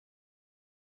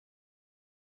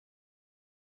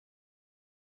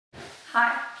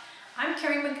Hi, I'm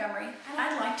Carrie Montgomery, and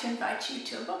I'd like to invite you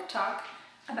to a book talk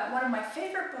about one of my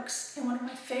favorite books and one of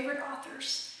my favorite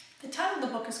authors. The title of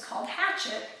the book is called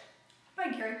Hatchet by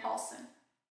Gary Paulsen.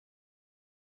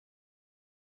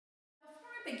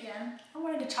 Before I begin, I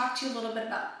wanted to talk to you a little bit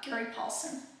about Gary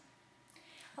Paulsen.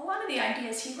 A lot of the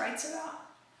ideas he writes about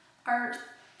are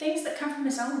things that come from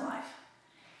his own life.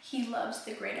 He loves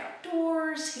the great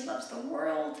outdoors, he loves the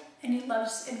world, and he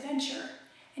loves adventure.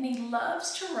 And he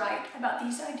loves to write about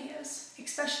these ideas,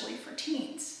 especially for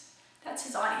teens. That's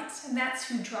his audience, and that's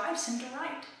who drives him to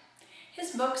write.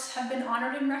 His books have been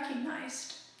honored and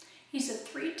recognized. He's a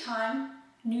 3-time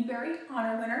Newbery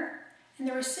Honor winner and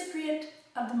the recipient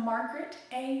of the Margaret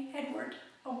A. Edward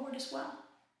Award as well.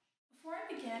 Before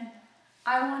I begin,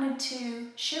 I wanted to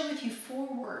share with you 4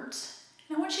 words.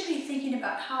 And I want you to be thinking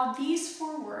about how these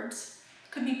 4 words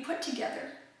could be put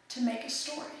together to make a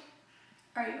story.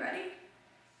 Are you ready?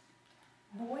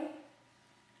 Boy,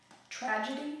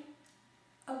 tragedy,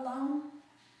 alone,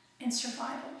 and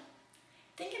survival.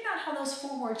 Think about how those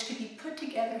 4 words could be put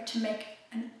together to make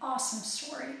an awesome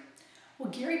story.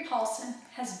 Well, Gary Paulsen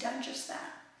has done just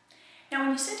that. Now,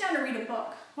 when you sit down to read a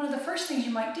book, one of the first things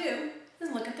you might do is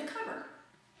look at the cover.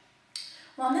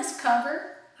 Well, on this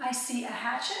cover, I see a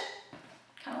hatchet,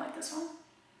 kind of like this one,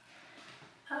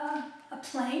 a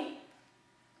plane,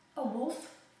 a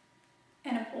wolf,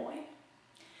 and a boy.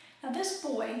 Now this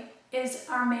boy is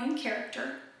our main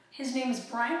character. His name is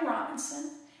Brian Robinson,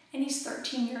 and he's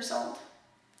 13 years old.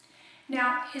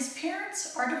 Now his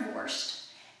parents are divorced,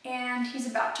 and he's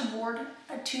about to board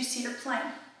a 2-seater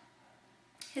plane.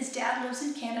 His dad lives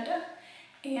in Canada,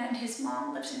 and his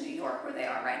mom lives in New York, where they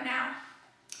are right now.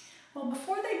 Well,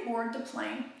 before they board the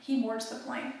plane, he boards the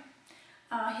plane.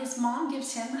 His mom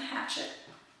gives him a hatchet,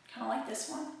 kind of like this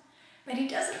one, but he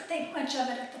doesn't think much of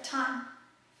it at the time.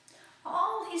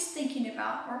 All he's thinking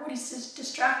about, or what he's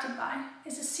distracted by,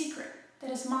 is a secret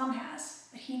that his mom has,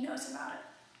 but he knows about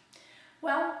it.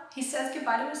 Well, he says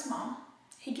goodbye to his mom.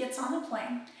 He gets on the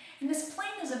plane, and this plane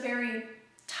is a very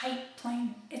tight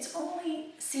plane. It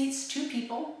only seats 2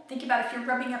 people. Think about if you're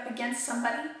rubbing up against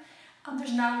somebody,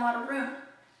 there's not a lot of room.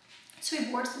 So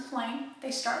he boards the plane, they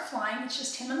start flying, it's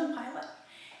just him and the pilot.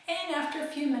 And after a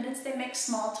few minutes, they make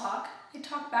small talk. They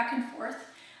talk back and forth.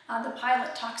 The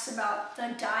pilot talks about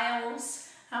the dials,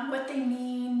 what they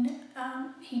mean.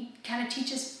 He kind of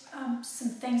teaches some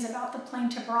things about the plane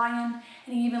to Brian,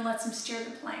 and he even lets him steer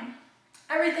the plane.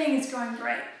 Everything is going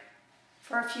great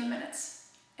for a few minutes.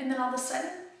 And then all of a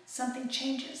sudden, something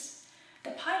changes.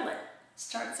 The pilot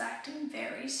starts acting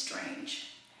very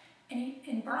strange.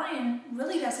 And Brian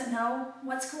really doesn't know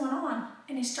what's going on,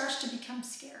 and he starts to become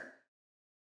scared.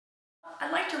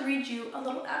 I'd like to read you a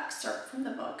little excerpt from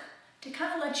the book to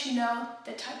kind of let you know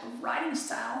the type of writing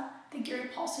style that Gary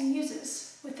Paulsen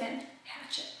uses within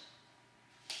Hatchet.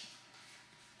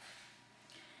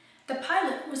 The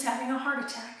pilot was having a heart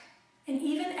attack, and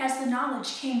even as the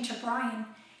knowledge came to Brian,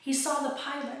 he saw the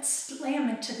pilot slam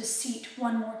into the seat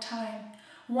one more time.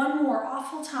 One more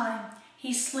awful time,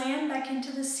 he slammed back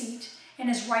into the seat, and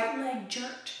his right leg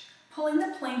jerked, pulling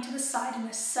the plane to the side in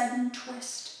a sudden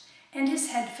twist, and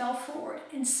his head fell forward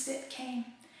and spit came.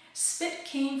 Spit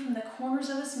came from the corners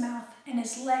of his mouth, and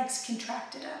his legs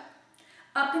contracted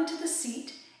up into the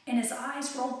seat, and his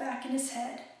eyes rolled back in his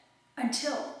head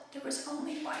until there was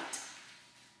only white.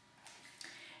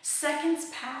 Seconds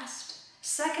passed,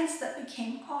 seconds that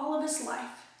became all of his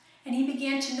life, and he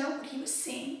began to know what he was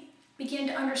seeing, began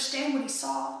to understand what he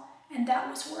saw, and that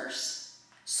was worse.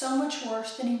 So much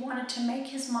worse that he wanted to make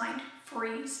his mind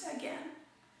freeze again.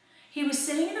 He was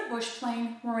sitting in a bush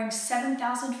plane roaring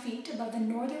 7,000 feet above the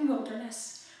northern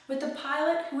wilderness with the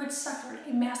pilot who had suffered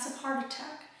a massive heart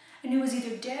attack and who was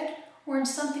either dead or in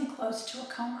something close to a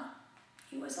coma.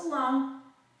 He was alone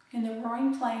in the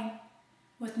roaring plane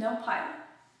with no pilot.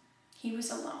 He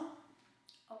was alone.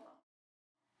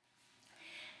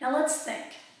 Now let's think.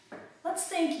 Let's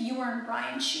think you were in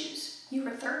Brian's shoes. You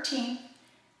were 13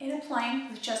 in a plane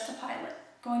with just a pilot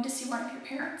going to see one of your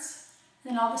parents.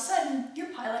 Then all of a sudden,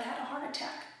 your pilot had a heart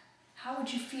attack. How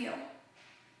would you feel?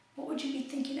 What would you be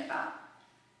thinking about?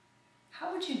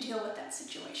 How would you deal with that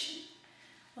situation?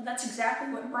 Well, that's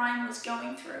exactly what Brian was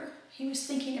going through. He was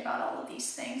thinking about all of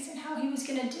these things and how he was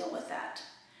going to deal with that.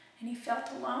 And he felt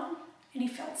alone, and he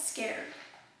felt scared.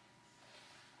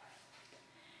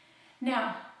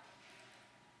 Now,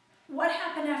 what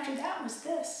happened after that was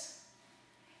this.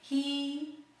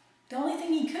 The only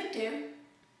thing he could do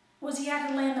was he had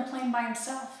to land the plane by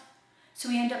himself. So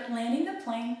he ended up landing the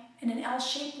plane in an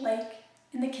L-shaped lake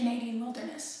in the Canadian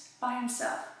wilderness by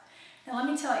himself. Now let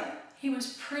me tell you, he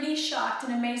was pretty shocked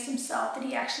and amazed himself that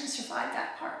he actually survived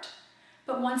that part.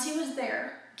 But once he was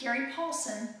there, Gary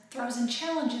Paulsen throws in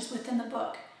challenges within the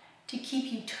book to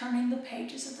keep you turning the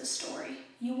pages of the story.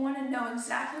 You want to know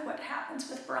exactly what happens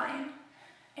with Brian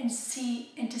and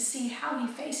to see how he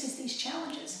faces these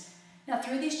challenges. Now,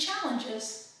 through these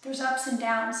challenges, there's ups and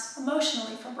downs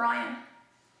emotionally for Brian.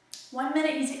 One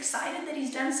minute he's excited that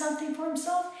he's done something for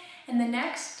himself, and the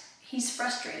next he's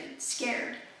frustrated,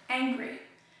 scared, angry.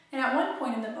 And at one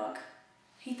point in the book,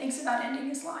 he thinks about ending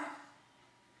his life.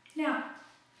 Now,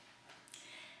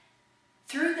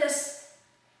 through this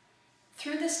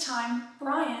time,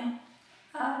 Brian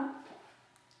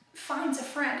finds a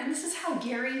friend, and this is how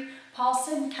Gary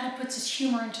Paulsen kind of puts his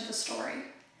humor into the story.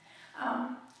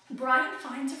 Brian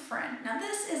finds a friend. Now,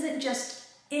 this isn't just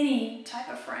any type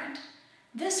of friend.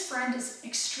 This friend is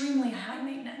extremely high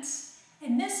maintenance,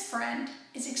 and this friend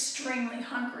is extremely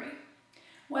hungry.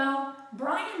 Well,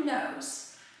 Brian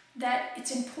knows that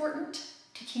it's important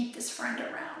to keep this friend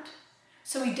around.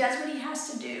 So he does what he has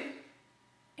to do,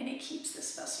 and he keeps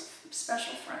this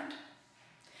special friend.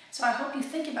 So I hope you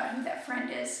think about who that friend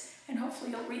is, and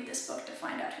hopefully you'll read this book to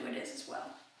find out who it is as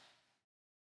well.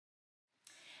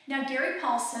 Now, Gary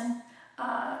Paulsen,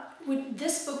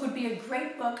 this book would be a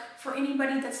great book for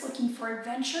anybody that's looking for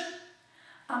adventure,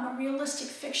 a realistic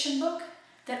fiction book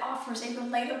that offers a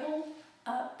relatable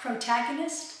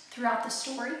protagonist throughout the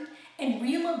story, and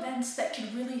real events that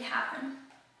could really happen.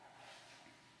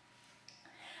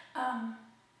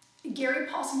 Gary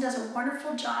Paulsen does a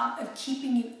wonderful job of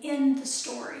keeping you in the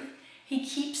story. He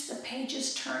keeps the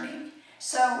pages turning.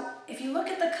 So if you look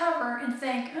at the cover and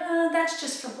think, that's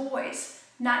just for boys,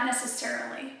 not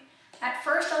necessarily. At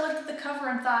first I looked at the cover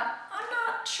and thought, I'm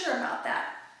not sure about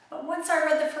that. But once I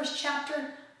read the first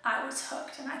chapter, I was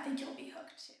hooked, and I think you'll be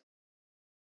hooked too.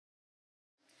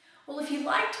 Well, if you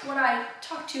liked what I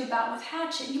talked to you about with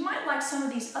Hatchet, you might like some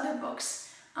of these other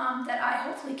books that I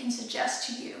hopefully can suggest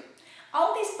to you.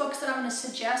 All of these books that I'm going to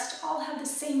suggest all have the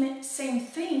same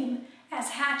theme as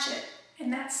Hatchet,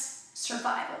 and that's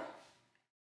survival.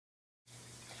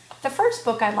 The first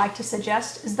book I'd like to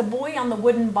suggest is The Boy on the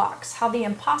Wooden Box, How the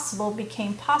Impossible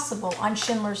Became Possible on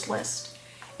Schindler's List.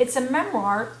 It's a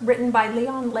memoir written by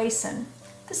Leon Layson.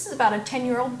 This is about a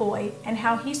 10-year-old boy and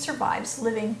how he survives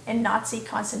living in Nazi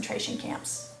concentration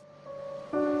camps.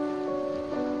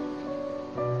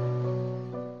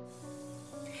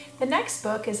 The next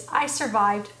book is I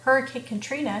Survived Hurricane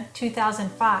Katrina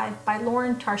 2005 by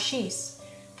Lauren Tarshish.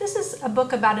 This is a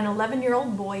book about an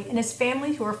 11-year-old boy and his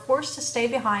family who are forced to stay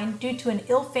behind due to an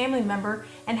ill family member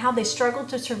and how they struggled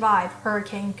to survive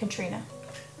Hurricane Katrina.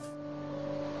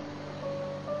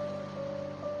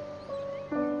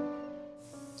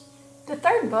 The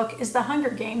third book is The Hunger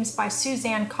Games by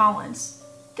Suzanne Collins.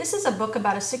 This is a book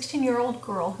about a 16-year-old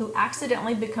girl who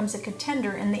accidentally becomes a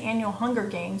contender in the annual Hunger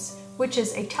Games, which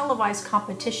is a televised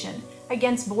competition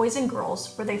against boys and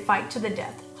girls where they fight to the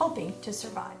death, hoping to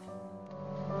survive.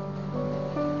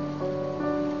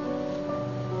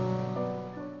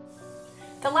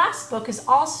 The last book is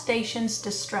All Stations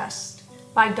Distressed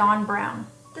by Dawn Brown.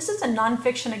 This is a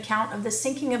nonfiction account of the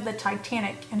sinking of the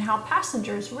Titanic and how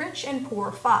passengers, rich and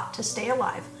poor, fought to stay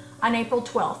alive on April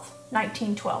 12,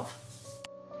 1912.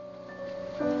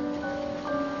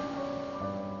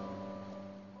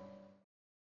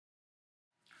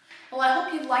 Well, I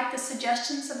hope you've liked the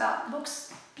suggestions about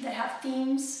books that have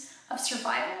themes of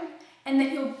survival, and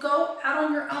that you'll go out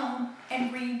on your own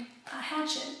and read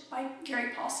Hatchet by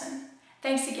Gary Paulsen.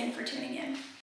 Thanks again for tuning in.